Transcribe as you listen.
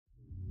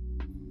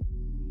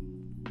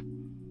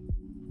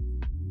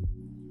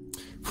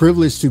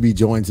privileged to be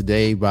joined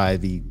today by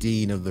the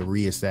Dean of the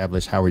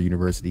reestablished Howard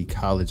University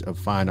College of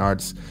Fine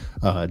Arts,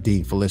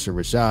 Dean Phylicia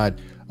Rashad,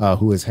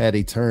 who has had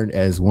a turn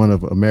as one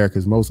of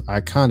America's most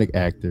iconic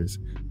actors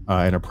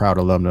and a proud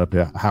alumna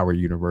of Howard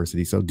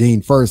University. So,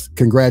 Dean, first,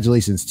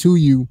 congratulations to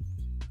you,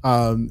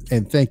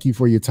 and thank you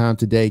for your time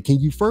today.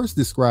 Can you first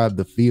describe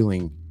the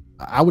feeling?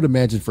 I would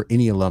imagine for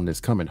any alumnus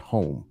coming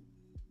home,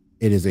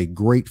 it is a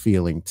great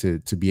feeling to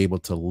be able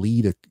to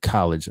lead a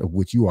college of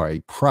which you are a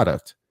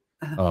product.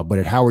 But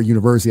at Howard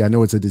University, I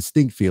know it's a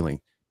distinct feeling.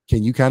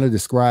 Can you kind of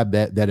describe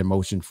that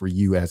emotion for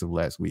you as of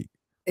last week?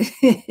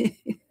 It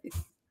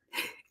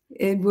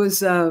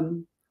was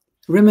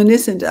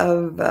reminiscent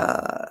of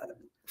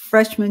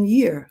freshman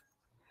year,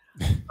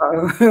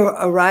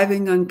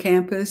 arriving on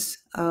campus.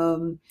 I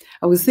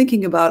was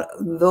thinking about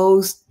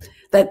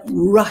that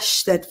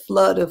rush, that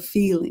flood of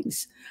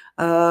feelings,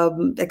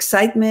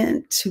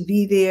 excitement to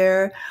be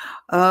there,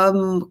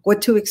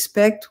 what to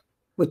expect,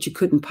 what you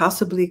couldn't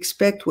possibly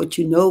expect, what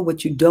you know,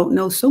 what you don't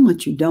know, so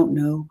much you don't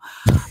know.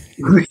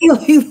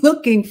 Really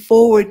looking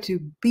forward to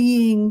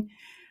being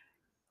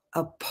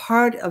a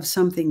part of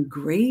something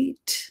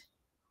great,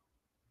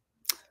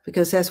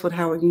 because that's what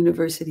Howard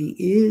University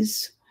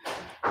is.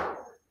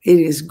 It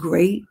is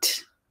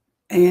great.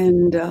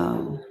 And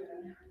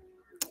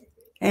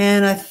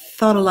I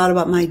thought a lot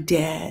about my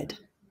dad.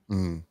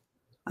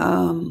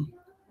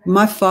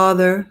 My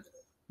father,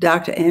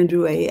 Dr.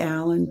 Andrew A.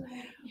 Allen,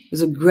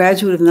 was a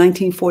graduate of the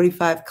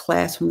 1945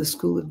 class from the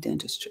School of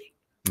Dentistry.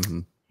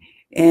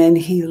 And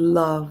he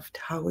loved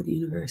Howard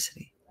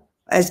University,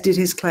 as did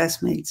his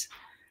classmates.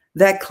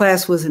 That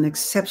class was an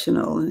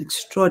exceptional and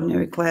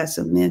extraordinary class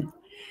of men.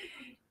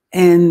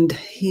 And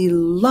he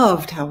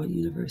loved Howard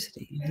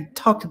University. He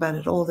talked about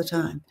it all the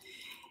time.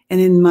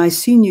 And in my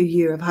senior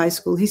year of high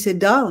school, he said,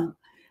 "Darling,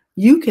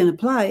 you can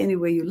apply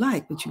anywhere you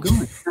like, but you're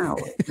going to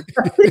Howard."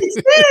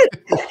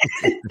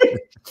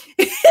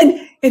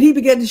 And he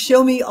began to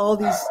show me all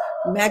these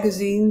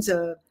magazines,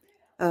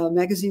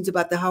 magazines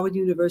about the Howard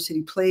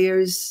University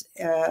players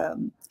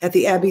at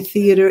the Abbey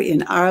Theater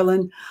in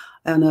Ireland,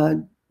 on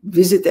a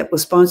visit that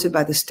was sponsored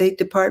by the State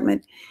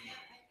Department.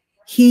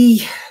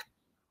 He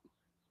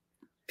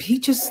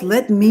just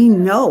let me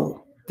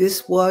know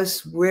this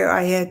was where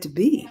I had to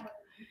be.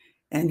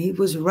 And he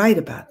was right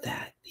about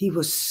that. He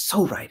was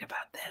so right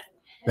about that.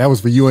 That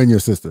was for you and your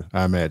sister,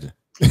 I imagine.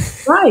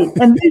 Right.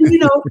 And then, you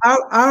know,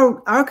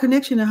 our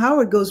connection to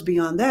Howard goes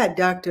beyond that.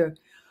 Dr.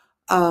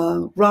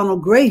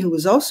 Ronald Gray, who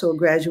was also a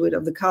graduate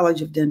of the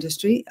College of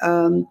Dentistry,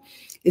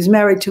 is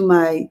married to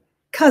my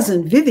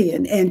cousin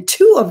Vivian, and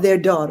two of their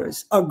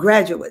daughters are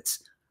graduates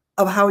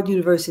of Howard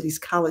University's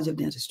College of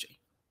Dentistry.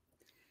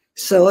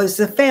 So it's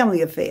a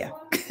family affair.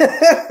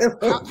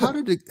 How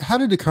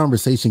did the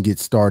conversation get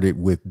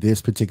started with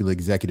this particular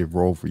executive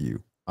role for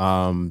you?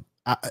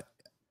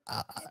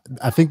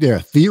 I think there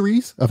are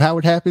theories of how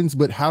it happens,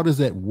 but how does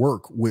that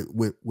work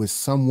with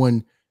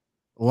someone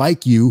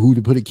like you, who,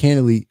 to put it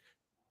candidly,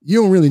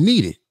 you don't really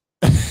need it.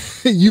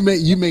 you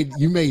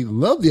may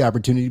love the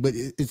opportunity, but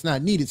it's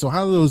not needed. So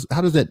how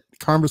does that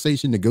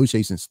conversation,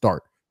 negotiation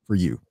start for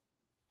you?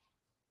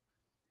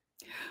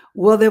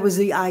 Well, there was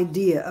the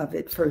idea of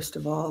it, first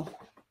of all,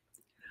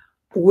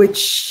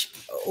 which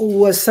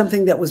was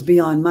something that was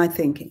beyond my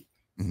thinking.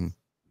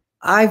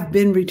 I've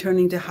been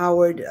returning to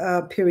Howard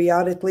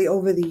periodically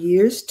over the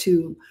years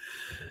to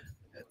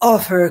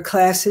offer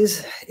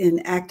classes in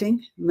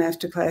acting,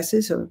 master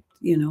classes, or,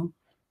 you know,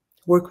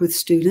 work with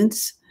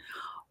students,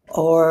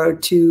 or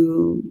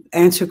to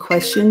answer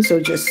questions or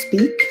just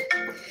speak.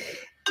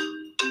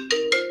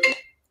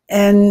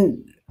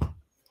 And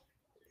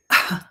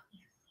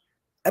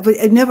but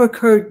it never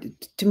occurred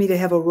to me to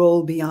have a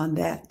role beyond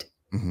that.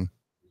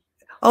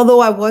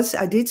 Although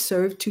I did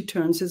serve 2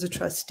 terms as a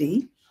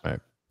trustee. Right.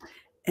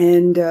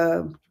 And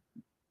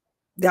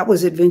that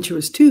was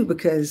adventurous too,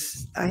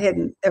 because I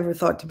hadn't ever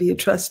thought to be a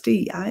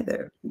trustee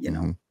either, you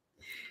know.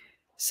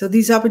 So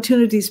these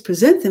opportunities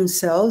present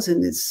themselves,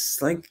 and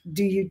it's like,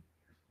 do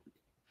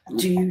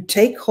you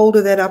take hold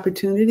of that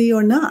opportunity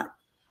or not?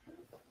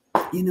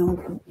 You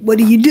know, what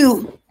do you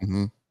do?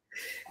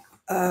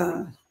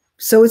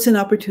 So it's an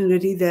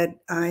opportunity that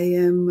I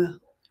am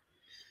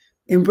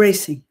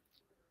embracing.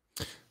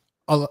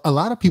 A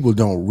lot of people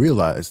don't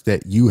realize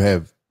that you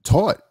have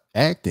taught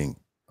acting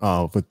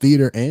for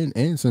theater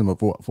and cinema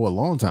for a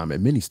long time at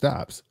many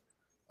stops.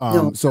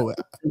 No, so I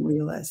didn't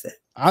realize that.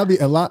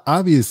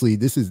 Obviously,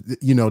 this is,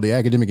 you know, the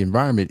academic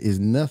environment is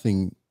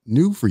nothing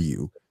new for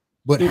you,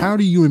 but how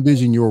do you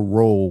envision your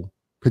role,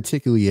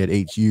 particularly at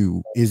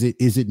HU? Is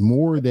it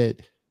more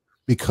that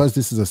because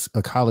this is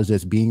a college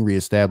that's being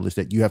reestablished,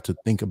 that you have to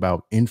think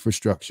about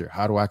infrastructure?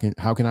 How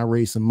can I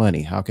raise some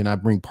money? How can I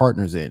bring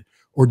partners in?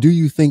 Or do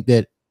you think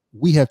that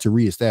we have to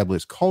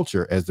reestablish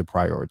culture as the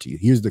priority?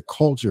 Here's the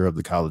culture of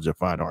the College of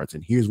Fine Arts,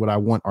 and here's what I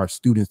want our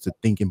students to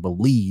think and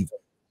believe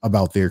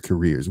about their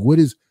careers. What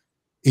is,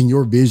 in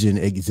your vision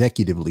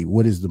executively,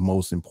 what is the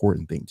most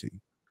important thing to you?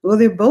 Well,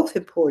 they're both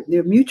important.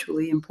 They're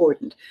mutually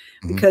important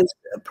because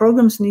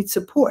programs need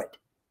support.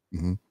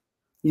 Mm-hmm.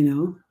 You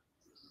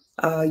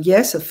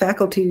Yes, a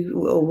faculty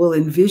will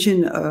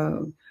envision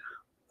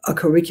a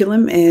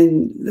curriculum,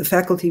 and the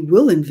faculty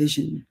will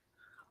envision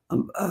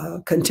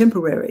a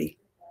contemporary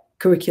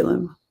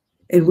curriculum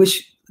in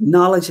which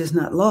knowledge is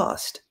not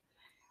lost.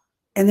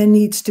 And there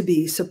needs to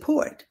be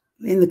support.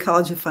 In the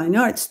College of Fine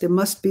Arts, there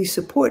must be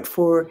support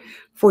for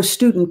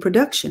student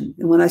production.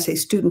 And when I say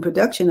student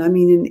production, I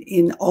mean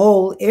in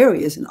all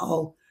areas, in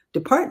all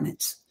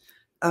departments.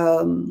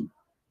 So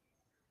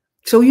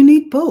you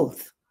need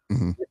both.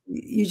 Mm-hmm.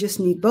 You just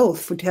need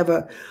both. To have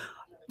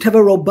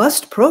a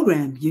robust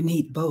program, you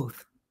need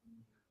both.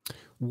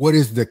 What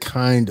is the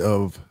kind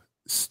of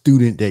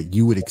student that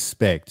you would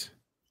expect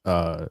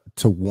to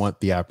want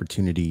the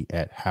opportunity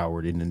at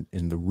Howard in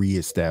the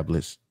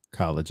reestablished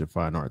College of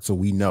Fine Arts? So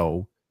we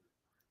know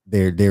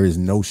there is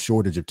no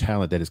shortage of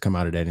talent that has come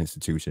out of that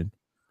institution.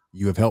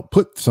 You have helped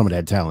put some of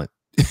that talent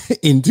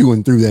into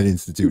and through that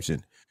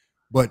institution.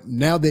 But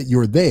now that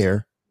you're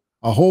there,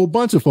 a whole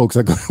bunch of folks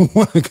are going to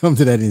want to come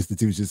to that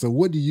institution. So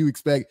what do you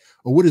expect,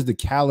 or what is the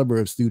caliber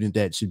of student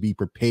that should be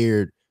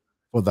prepared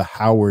for the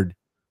Howard,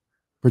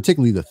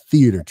 particularly the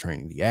theater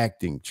training, the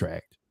acting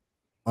track,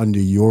 under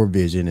your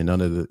vision and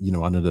under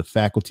the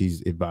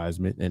faculty's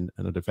advisement and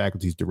under the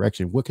faculty's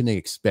direction? What can they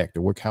expect,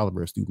 or what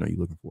caliber of student are you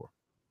looking for?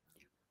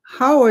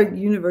 Howard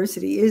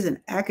University is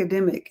an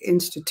academic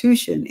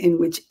institution in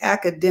which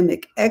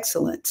academic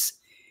excellence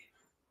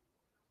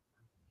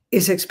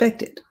is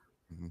expected.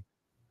 Mm-hmm.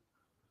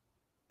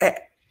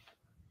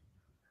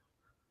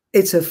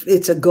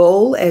 It's a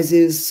goal, as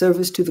is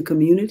service to the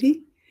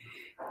community.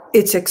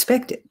 It's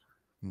expected.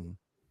 Mm-hmm.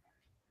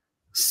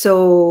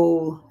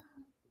 So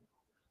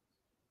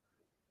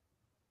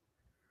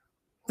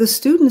the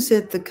students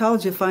at the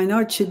College of Fine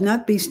Arts should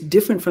not be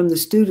different from the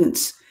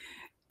students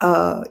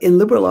in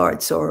liberal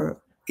arts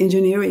or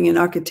engineering and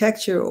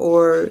architecture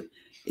or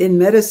in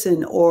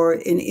medicine or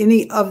in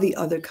any of the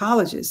other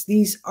colleges.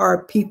 These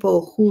are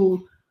people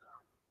who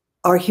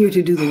are here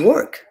to do the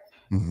work.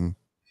 Mm-hmm.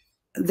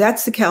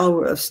 That's the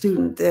caliber of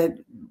student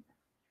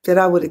that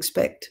I would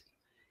expect.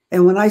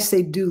 And when I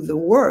say do the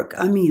work,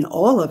 I mean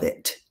all of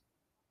it.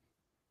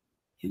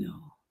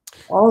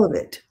 All of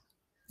it.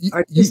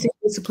 Artistic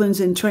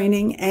disciplines and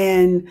training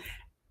and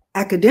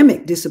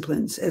academic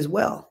disciplines as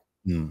well.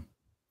 Mm.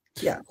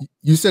 Yeah.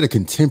 You said a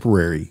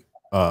contemporary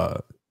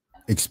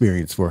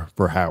experience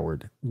for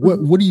Howard.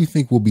 What do you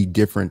think will be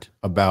different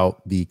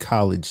about the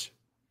college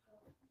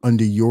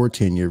under your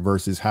tenure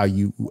versus how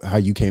you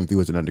came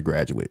through as an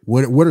undergraduate?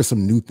 What are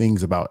some new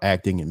things about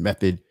acting and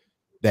method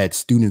that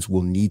students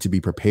will need to be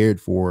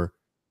prepared for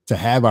to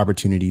have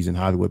opportunities in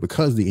Hollywood,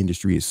 because the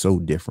industry is so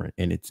different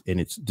and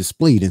it's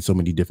displayed in so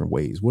many different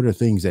ways? What are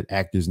things that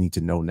actors need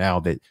to know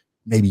now that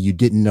maybe you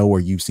didn't know or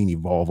you've seen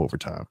evolve over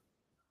time?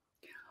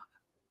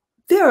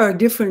 There are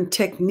different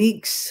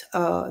techniques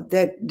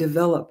that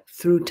develop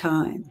through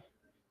time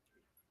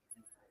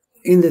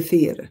in the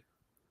theater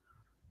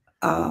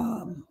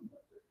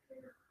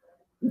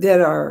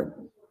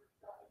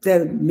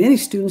that many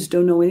students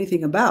don't know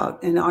anything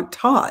about and aren't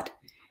taught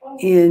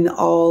in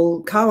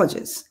all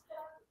colleges.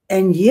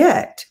 And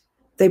yet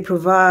they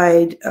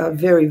provide a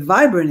very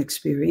vibrant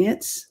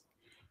experience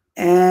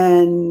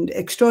and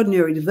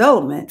extraordinary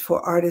development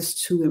for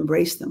artists who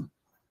embrace them.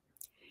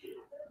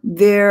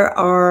 There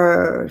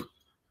are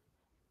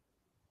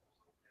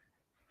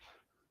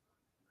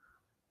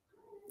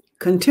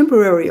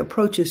contemporary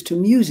approaches to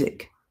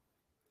music,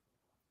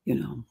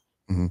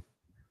 mm-hmm.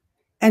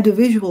 and to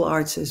visual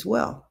arts as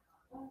well,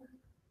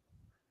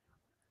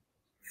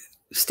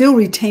 still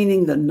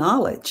retaining the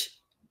knowledge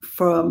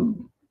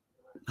from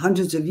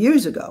hundreds of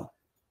years ago.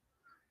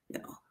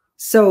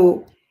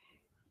 So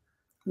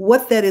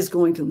what that is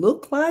going to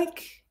look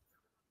like,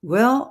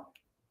 well,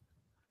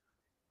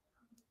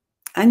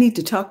 I need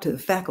to talk to the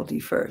faculty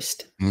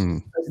first.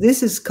 Mm.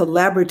 This is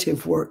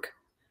collaborative work.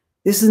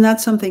 This is not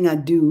something I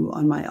do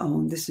on my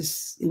own. This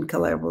is in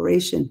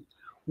collaboration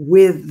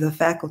with the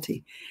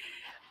faculty.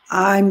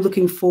 I'm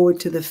looking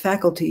forward to the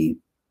faculty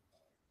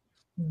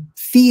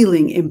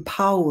feeling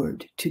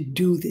empowered to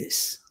do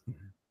this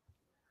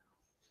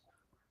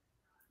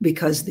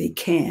because they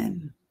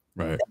can,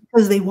 right?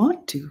 Because they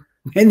want to,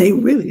 and they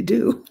really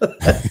do.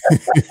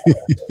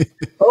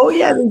 Oh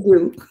yeah, they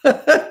do.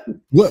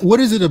 What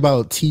is it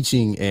about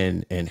teaching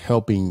and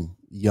helping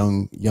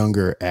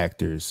younger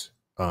actors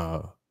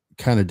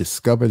kind of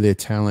discover their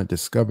talent,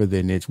 discover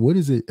their niche? What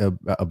is it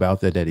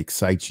about that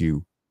excites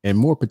you? And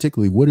more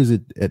particularly, what is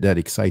it that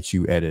excites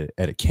you at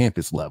a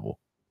campus level?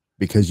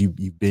 Because you've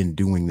been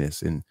doing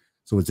this, and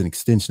so it's an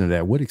extension of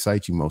that. What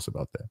excites you most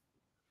about that?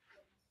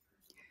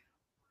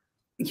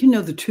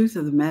 The truth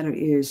of the matter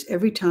is,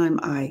 every time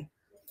I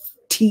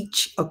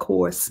teach a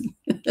course,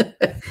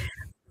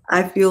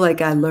 I feel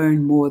like I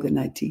learn more than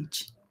I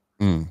teach.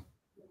 Mm.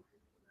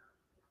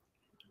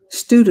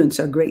 Students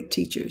are great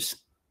teachers.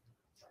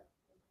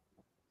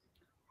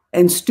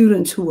 And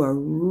students who are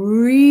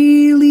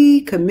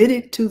really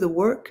committed to the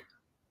work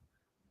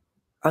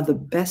are the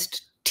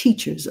best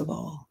teachers of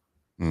all.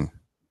 Mm.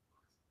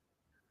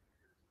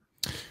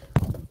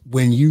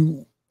 When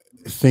you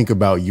think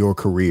about your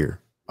career,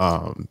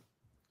 um,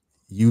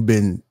 you've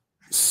been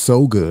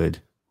so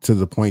good to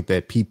the point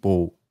that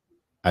people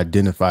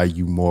identify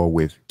you more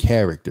with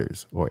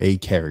characters or a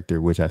character,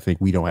 which I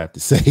think we don't have to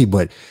say,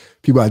 but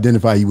people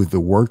identify you with the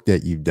work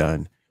that you've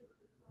done.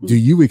 Do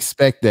you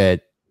expect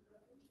that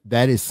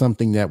that is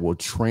something that will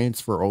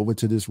transfer over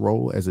to this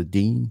role as a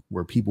dean,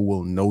 where people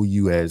will know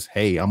you as,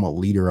 hey, I'm a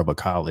leader of a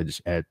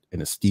college at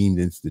an esteemed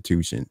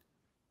institution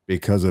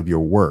because of your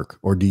work?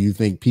 Or do you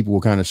think people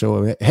will kind of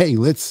show, hey,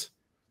 let's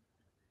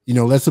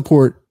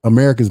support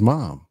America's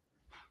mom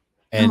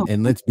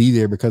and let's be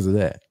there because of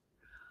that?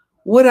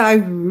 What I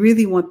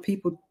really want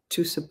people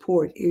to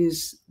support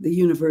is the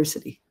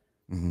university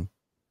and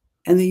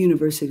the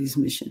university's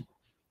mission.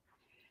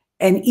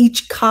 And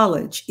each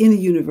college in the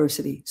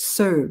university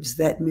serves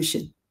that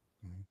mission.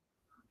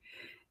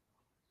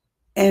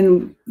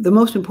 And the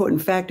most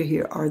important factor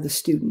here are the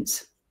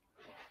students.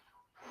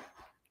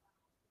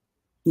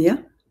 Yeah.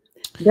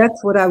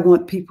 That's what I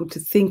want people to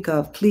think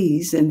of,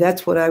 please. And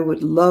that's what I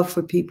would love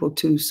for people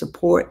to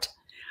support,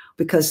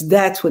 because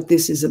that's what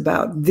this is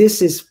about.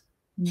 This is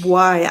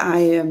why I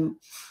am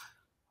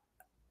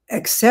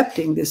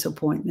accepting this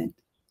appointment,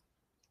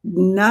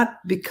 not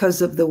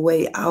because of the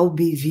way I'll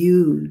be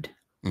viewed.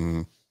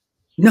 No.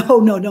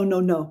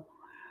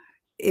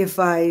 If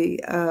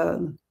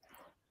I'm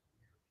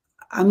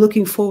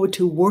looking forward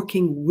to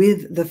working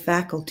with the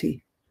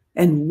faculty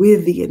and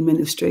with the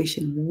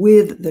administration,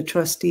 with the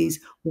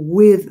trustees,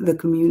 with the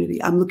community.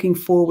 I'm looking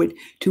forward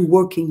to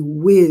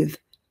working with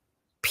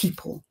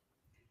people,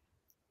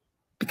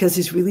 because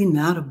it's really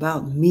not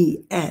about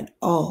me at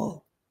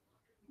all.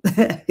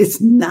 It's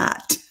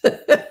not.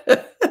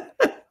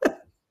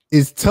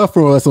 It's tough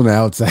for us on the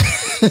outside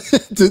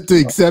to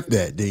accept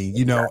that,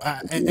 Dean.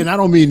 And I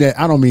don't mean that.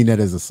 I don't mean that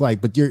as a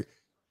slight, but you're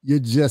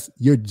just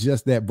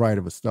that bright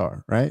of a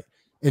star, right?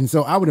 And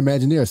so I would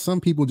imagine there are some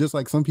people, just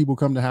like some people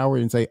come to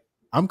Howard and say,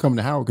 I'm coming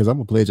to Howard because I'm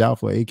gonna pledge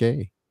Alpha,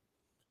 AKA.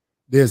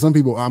 There are some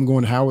people, I'm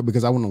going to Howard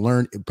because I want to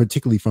learn,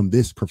 particularly from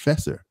this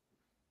professor.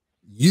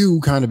 You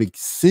kind of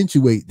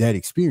accentuate that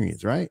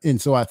experience, right? And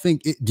so I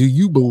think, do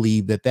you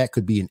believe that that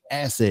could be an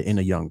asset in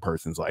a young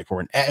person's life, or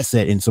an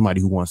asset in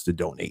somebody who wants to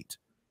donate?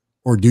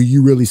 Or do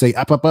you really say,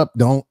 up,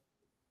 don't?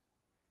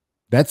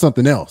 That's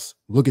something else.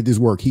 Look at this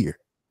work here.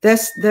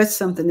 That's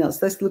something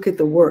else. Let's look at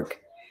the work.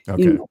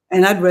 Okay.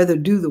 And I'd rather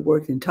do the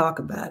work than talk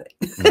about it.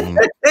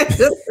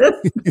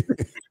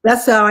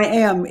 That's how I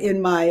am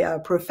in my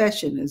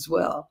profession as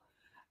well.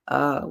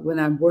 When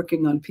I'm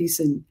working on piece,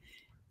 and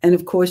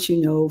of course,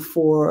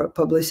 for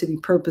publicity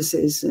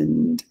purposes,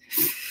 and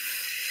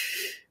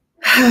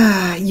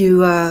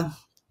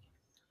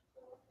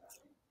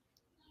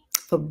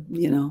for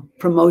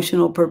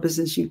promotional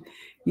purposes, you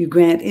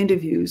grant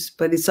interviews,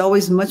 but it's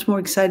always much more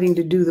exciting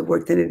to do the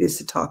work than it is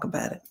to talk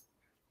about it.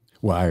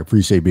 Well, I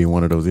appreciate being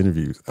one of those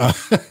interviews. I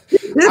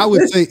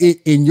would say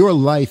in your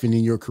life and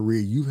in your career,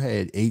 you've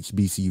had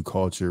HBCU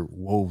culture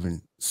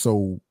woven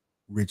so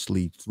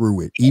richly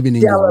through it, even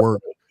in your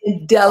work.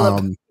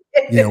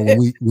 When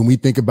we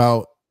think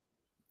about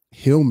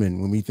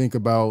Hillman, when we think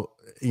about,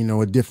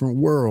 a different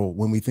world,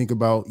 when we think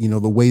about,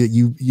 the way that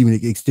you even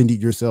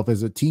extended yourself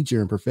as a teacher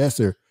and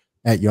professor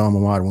at your alma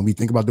mater, when we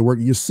think about the work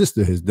your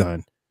sister has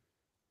done,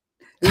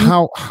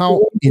 how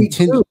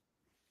intentional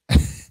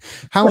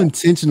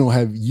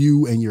have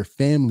you and your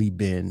family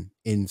been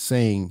in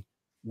saying,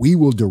 we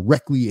will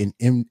directly and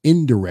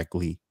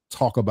indirectly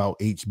talk about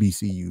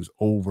HBCUs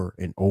over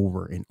and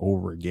over and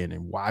over again?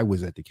 And why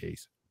was that the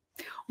case?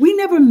 We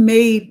never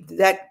made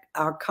that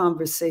our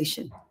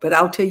conversation, but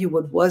I'll tell you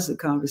what was the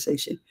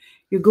conversation.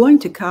 You're going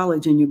to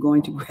college and you're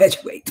going to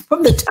graduate.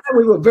 From the time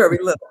we were very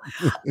little.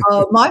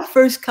 My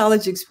first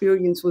college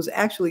experience was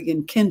actually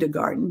in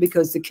kindergarten,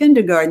 because the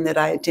kindergarten that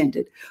I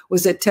attended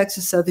was at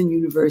Texas Southern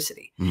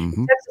University.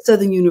 Texas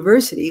Southern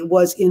University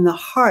was in the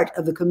heart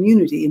of the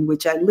community in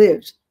which I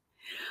lived.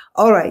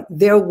 All right,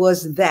 there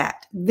was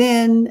that.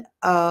 Then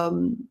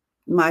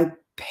my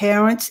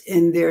parents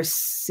and their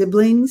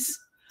siblings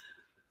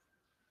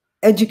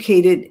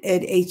educated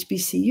at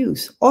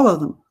HBCUs, all of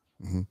them.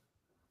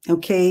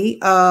 Okay.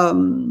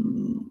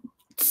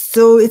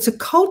 So it's a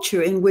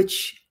culture in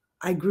which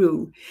I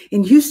grew.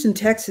 In Houston,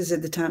 Texas,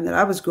 at the time that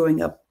I was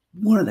growing up,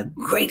 one of the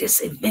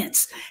greatest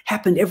events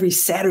happened every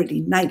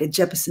Saturday night at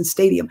Jefferson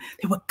Stadium.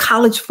 There were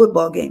college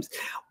football games.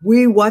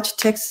 We watched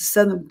Texas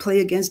Southern play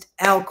against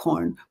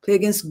Alcorn, play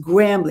against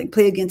Grambling,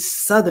 play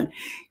against Southern,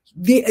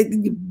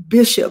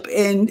 Bishop.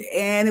 And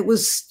it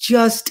was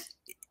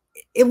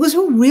a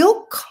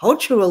real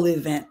cultural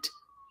event.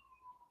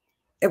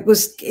 You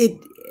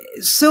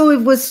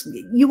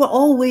were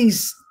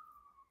always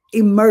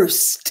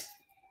immersed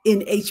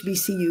in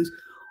HBCUs.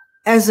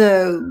 As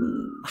a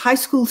high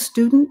school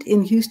student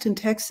in Houston,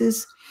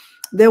 Texas,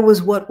 there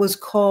was what was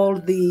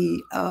called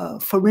the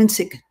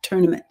forensic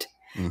tournament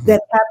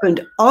that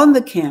happened on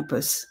the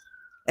campus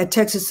at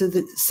Texas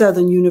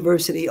Southern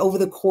University over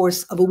the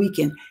course of a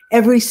weekend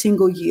every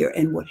single year.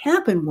 And what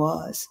happened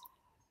was,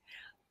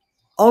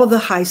 all of the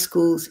high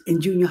schools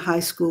and junior high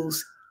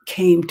schools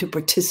came to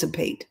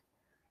participate,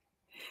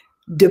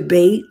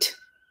 debate,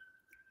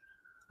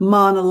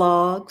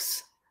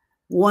 monologues,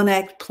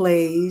 one-act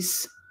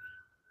plays,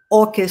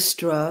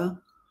 orchestra,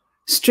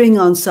 string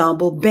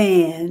ensemble,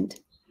 band.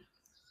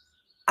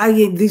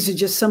 These are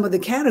just some of the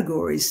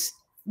categories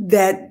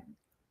that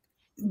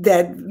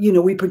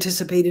we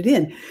participated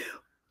in.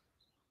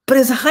 But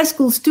as a high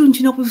school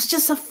student, it was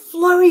just a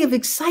flurry of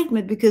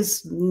excitement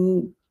because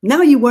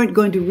now you weren't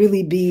going to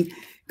really be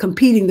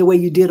competing the way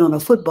you did on a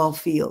football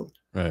field.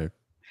 Right.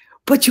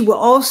 But you were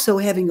also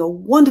having a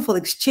wonderful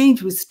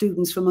exchange with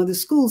students from other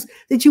schools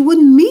that you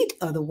wouldn't meet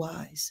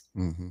otherwise.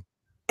 Mm-hmm.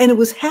 And it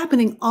was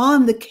happening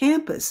on the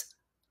campus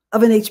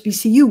of an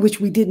HBCU, which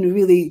we didn't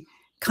really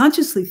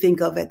consciously think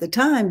of at the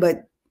time,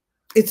 but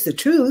it's the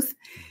truth.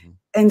 Mm-hmm.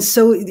 And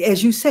so,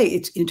 as you say,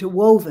 it's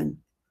interwoven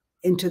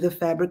into the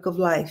fabric of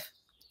life.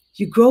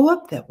 You grow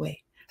up that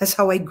way. That's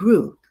how I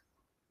grew.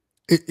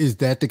 Is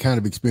that the kind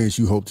of experience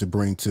you hope to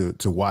bring to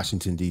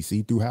Washington,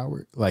 D.C. through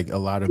Howard? Like a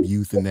lot of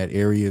youth in that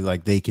area,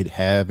 like they could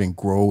have and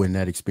grow in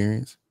that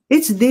experience?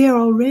 It's there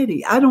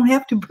already. I don't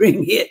have to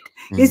bring it.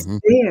 Mm-hmm. It's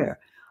there.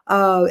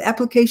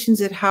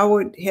 Applications at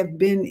Howard have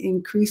been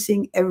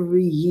increasing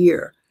every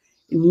year,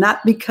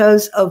 not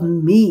because of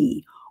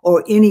me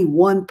or any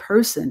one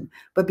person,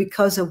 but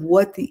because of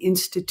what the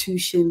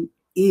institution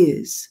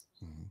is.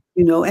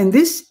 Mm-hmm. And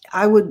this,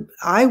 I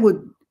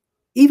would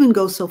even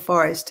go so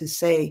far as to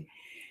say,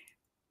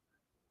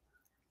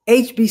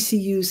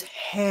 HBCUs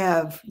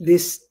have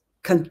this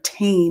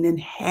contain and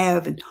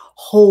have and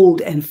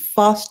hold and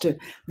foster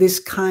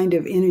this kind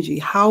of energy.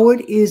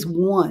 Howard is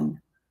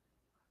one,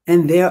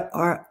 and there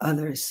are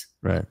others.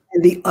 Right.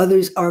 And the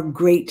others are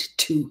great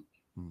too.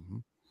 Mm-hmm.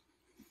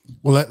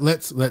 Well,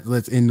 let's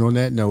end on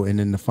that note. And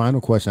then the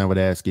final question I would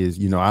ask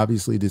is,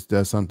 obviously this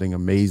does something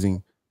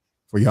amazing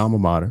for your alma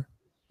mater,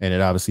 and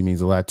it obviously means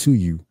a lot to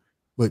you.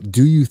 But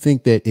do you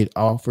think that it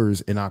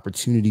offers an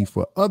opportunity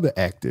for other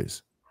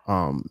actors,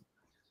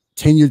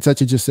 tenured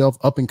such as yourself,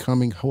 up and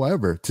coming,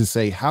 however, to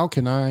say, how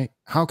can I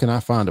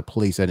find a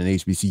place at an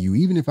HBCU,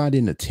 even if I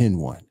didn't attend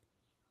one?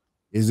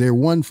 Is there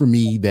one for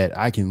me that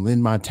I can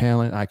lend my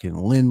talent, I can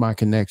lend my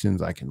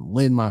connections, I can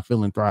lend my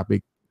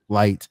philanthropic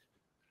light?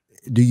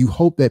 Do you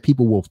hope that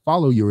people will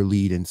follow your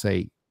lead and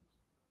say,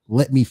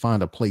 let me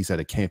find a place at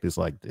a campus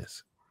like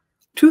this?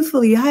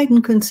 Truthfully, I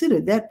hadn't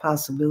considered that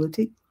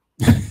possibility.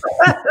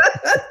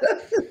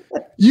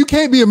 You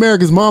can't be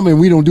America's mama and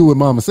we don't do what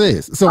mama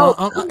says. So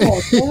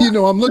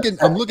I'm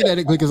looking at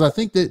it because I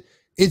think that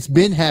it's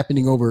been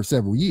happening over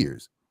several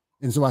years.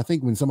 And so I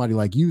think when somebody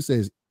like you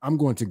says, I'm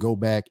going to go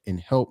back and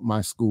help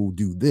my school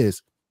do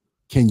this,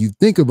 can you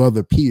think of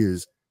other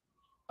peers,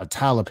 a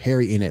Tyler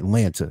Perry in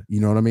Atlanta? You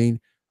know what I mean?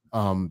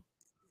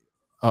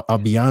 A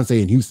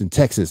Beyonce in Houston,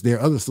 Texas. There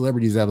are other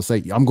celebrities that'll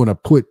say, I'm going to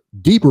put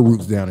deeper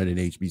roots down at an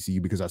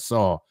HBCU because I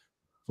saw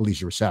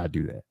Phylicia Rashad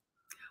do that.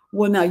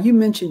 Well, now you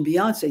mentioned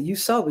Beyonce. You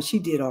saw what she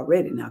did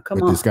already. Now, come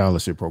on. With the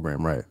scholarship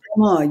program, right?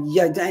 Come on,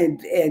 yeah,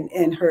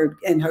 and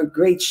her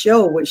great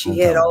show where she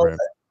had all the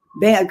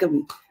band.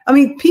 I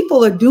mean,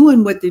 people are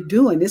doing what they're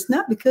doing. It's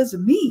not because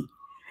of me.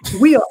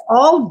 We are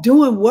all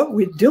doing what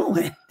we're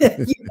doing.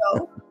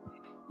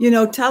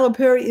 Tyler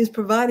Perry is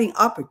providing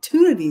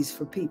opportunities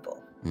for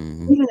people,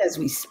 even as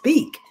we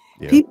speak.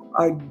 Yeah. People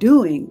are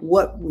doing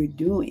what we're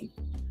doing,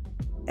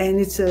 and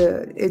it's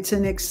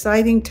an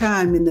exciting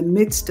time in the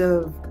midst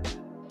of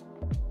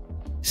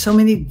so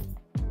many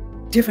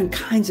different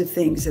kinds of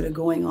things that are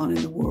going on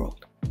in the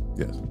world.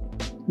 Yes.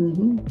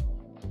 Mm-hmm.